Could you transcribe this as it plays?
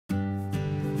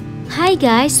Hi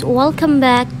guys, welcome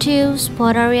back to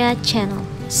Spotaria channel.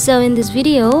 So in this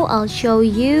video, I'll show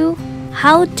you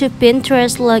how to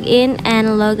Pinterest login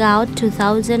and logout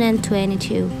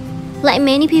 2022. Like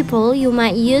many people, you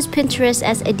might use Pinterest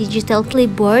as a digital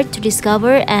clipboard to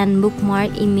discover and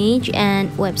bookmark image and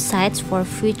websites for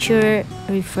future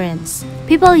reference.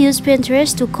 People use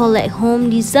Pinterest to collect home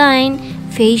design,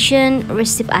 fashion,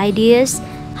 recipe ideas.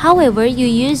 However, you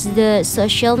use the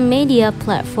social media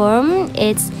platform,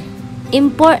 it's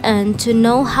important to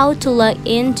know how to log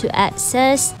in to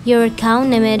access your account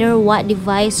no matter what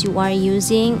device you are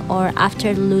using or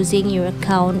after losing your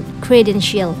account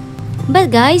credential. But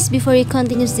guys, before you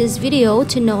continue this video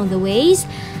to know the ways,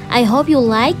 I hope you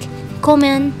like,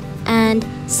 comment, and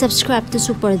subscribe to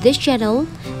support this channel,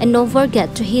 and don't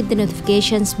forget to hit the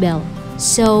notifications bell.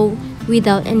 So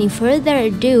without any further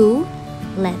ado,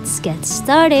 let's get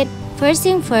started. First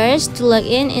thing first, to log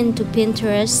in into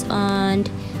Pinterest on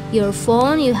your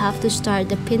phone, you have to start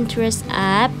the Pinterest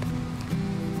app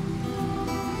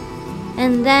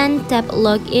and then tap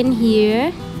login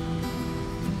here.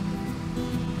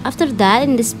 After that,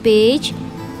 in this page,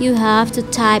 you have to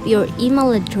type your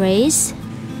email address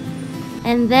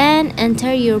and then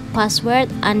enter your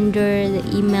password under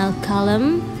the email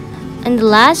column, and the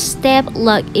last step,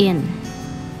 login.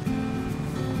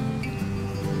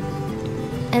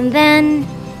 And then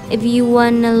if you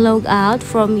wanna log out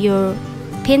from your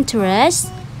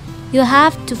Pinterest, you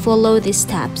have to follow these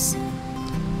steps.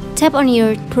 Tap on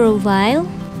your profile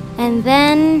and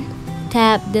then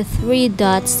tap the three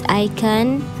dots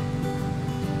icon.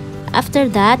 After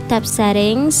that, tap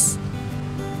settings,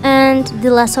 and the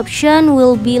last option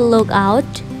will be logout.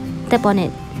 Tap on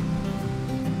it.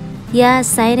 Yeah,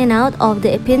 signing out of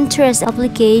the Pinterest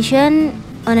application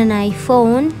on an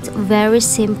iPhone. It's very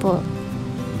simple.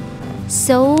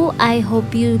 So I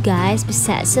hope you guys be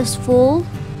successful.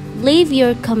 Leave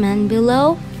your comment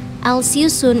below. I'll see you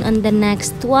soon on the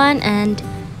next one, and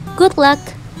good luck.